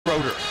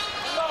Schroeder.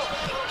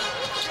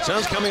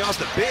 Suns coming off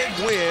the big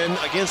win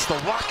against the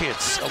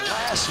Rockets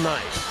last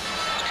night.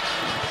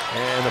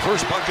 And the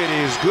first bucket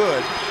is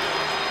good.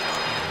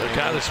 They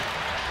got his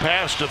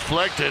pass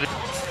deflected.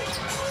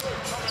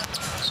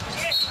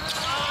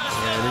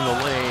 And in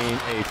the lane,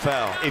 a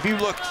foul. If you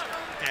looked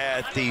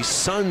at the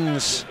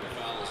Suns,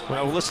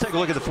 well, let's take a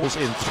look at the Bulls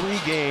in 3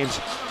 games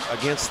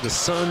against the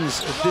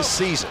Suns this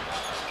season.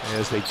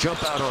 As they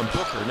jump out on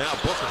Booker. Now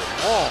Booker,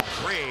 long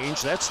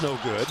range, that's no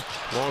good.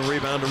 Long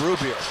rebound to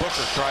Rubio.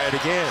 Booker, try it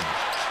again.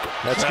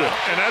 That's good.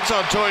 And that's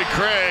on Torrey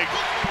Craig.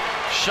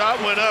 Shot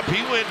went up,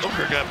 he went.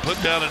 Booker got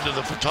put down into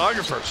the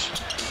photographers.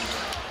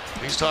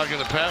 He's talking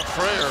to Pat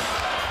Frayer.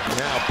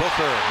 Now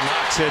Booker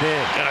knocks it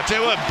in. And I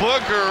tell you what,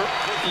 Booker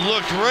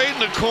looked right in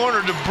the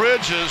corner to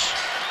Bridges,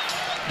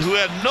 who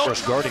had no.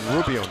 Just guarding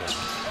Rubio now.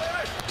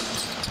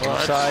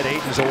 Inside,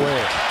 Ayton's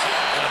away.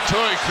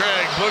 Torrey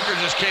Craig, Booker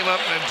just came up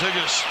and took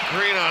a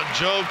screen on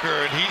Joker,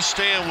 and he's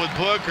staying with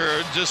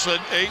Booker, just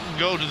let Ayton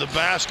go to the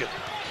basket.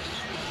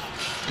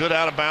 Good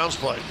out of bounds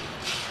play.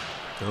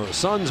 So the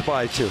Suns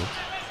by 2.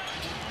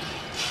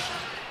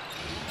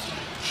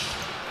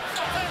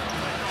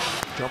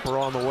 Jumper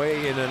on the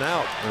way, in and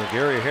out.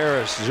 Gary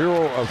Harris,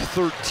 0 of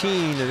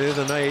 13 the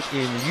other night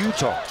in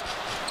Utah.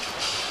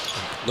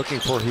 Looking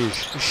for his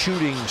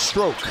shooting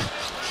stroke.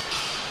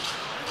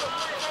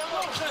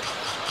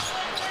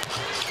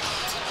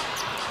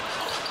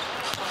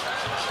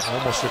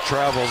 Almost a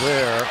travel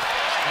there.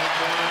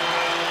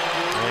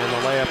 And the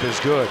layup is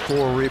good.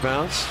 4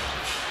 rebounds.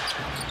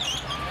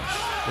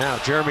 Now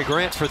Jeremy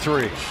Grant for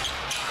 3.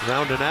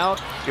 Rounding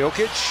out.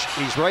 Jokic,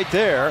 he's right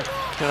there.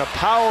 Gonna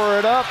power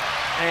it up,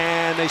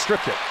 and they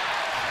stripped it.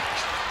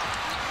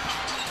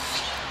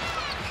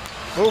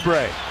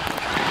 Oubre.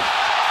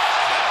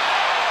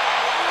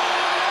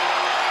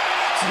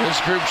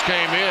 This group's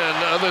came in,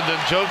 other than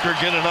Joker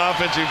getting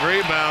offensive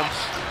rebounds.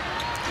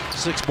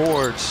 6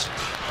 boards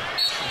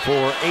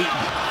for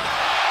Ayton.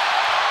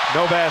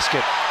 No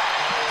basket.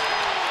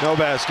 No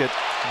basket,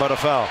 but a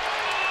foul.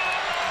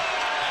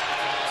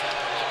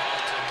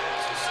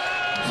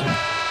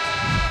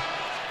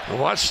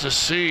 Watch the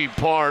C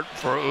part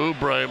for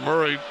Oubre.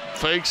 Murray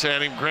fakes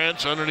at him.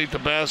 Grant's underneath the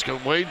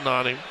basket waiting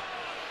on him.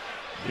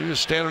 You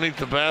just stand underneath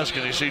the basket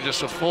and you see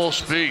just a full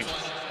speed.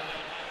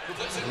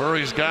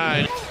 Murray's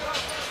guy.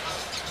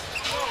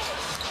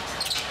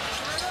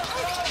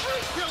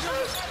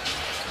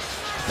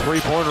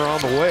 Three-pointer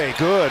on the way.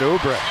 Good,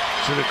 Oubre.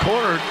 So the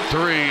corner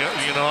 3,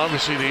 you know,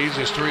 obviously the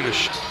easiest 3 to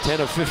shoot.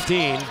 10 of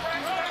 15.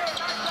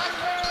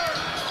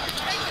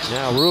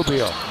 Now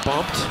Rubio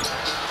bumped.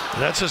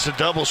 That's just a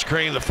double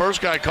screen. The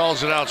first guy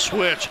calls it out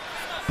switch,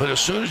 but as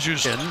soon as you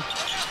in,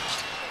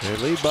 they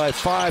lead by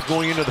 5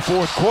 going into the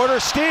 4th quarter.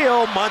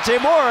 Steal, Monte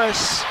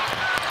Morris.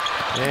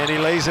 And he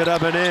lays it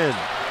up and in.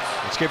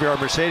 Let's give you our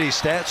Mercedes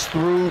stats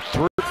through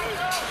 3.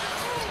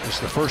 It's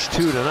the first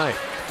 2 tonight.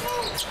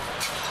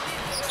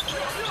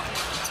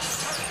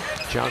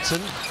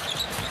 Johnson,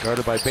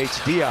 guarded by Bates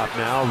Diop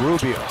now.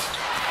 Rubio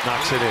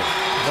knocks it in.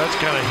 That's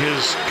kind of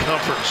his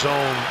comfort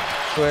zone.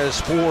 Who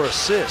has 4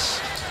 assists.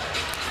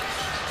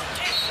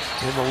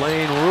 In the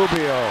lane,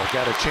 Rubio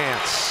got a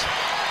chance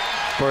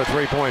for a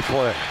 3-point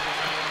play.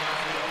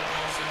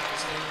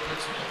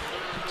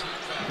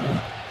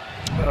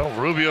 Well,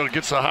 Rubio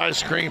gets the high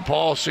screen.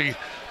 Paul, see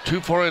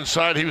 2-4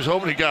 inside. He was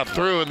hoping he got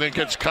through and then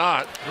gets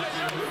caught.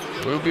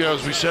 Rubio,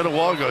 as we said a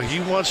while ago, he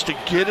wants to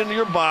get into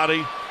your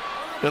body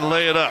and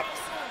lay it up.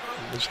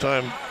 This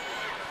time,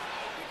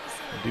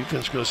 the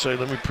defense is going to say,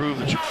 let me prove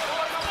that you.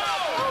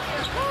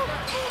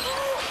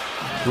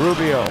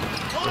 Rubio.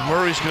 And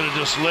Murray's going to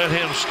just let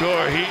him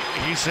score.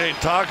 He's saying,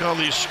 talk on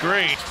these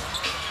screens.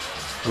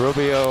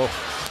 Rubio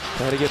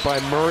trying to get by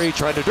Murray,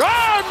 tried to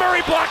draw.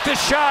 Murray blocked the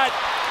shot.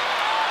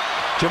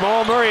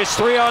 Jamal Murray is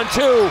 3 on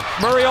 2.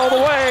 Murray all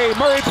the way.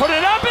 Murray put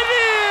it up and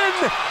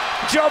in.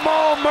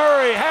 Jamal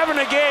Murray having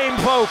a game,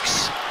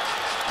 folks.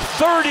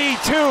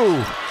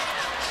 32.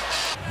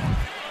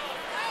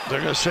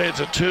 They're going to say it's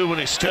a 2 when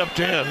he stepped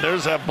in.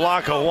 There's that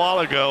block a while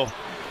ago.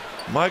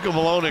 Michael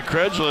Malone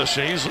incredulous.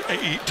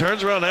 He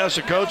turns around and asks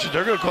the coaches.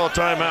 They're going to call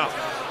timeout.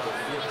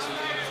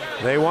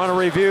 They want to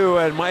review,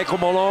 and Michael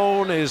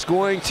Malone is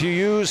going to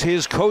use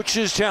his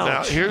coach's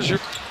challenge. Now here's your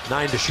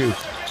 9 to shoot.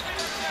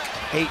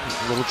 Ayton,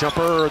 little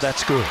jumper,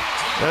 that's good.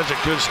 That's a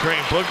good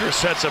screen. Booker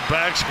sets a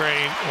back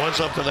screen. Want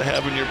something to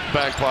have in your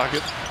back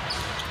pocket.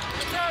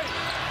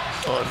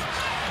 Oh,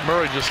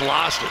 Murray just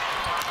lost it.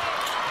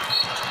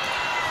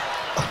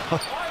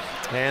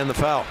 And the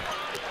foul.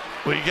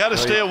 Well, you got to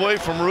stay away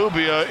from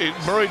Rubio.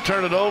 Murray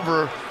turned it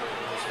over,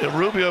 and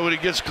Rubio, when he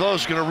gets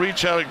close, is going to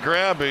reach out and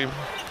grab him,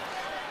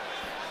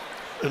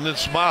 and then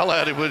smile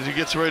at him when he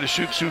gets ready to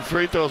shoot 2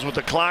 free throws with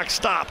the clock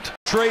stopped.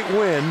 Straight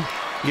win.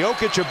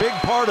 Jokic a big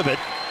part of it.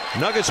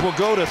 Nuggets will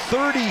go to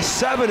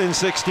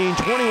 37-16,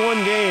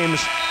 21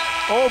 games,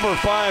 over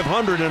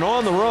 500, and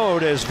on the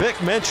road, as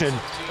Vic mentioned,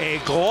 a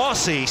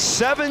glossy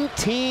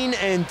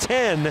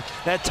 17-10.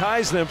 That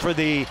ties them for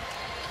the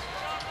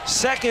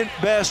second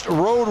best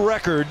road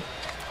record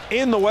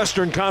in the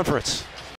Western Conference.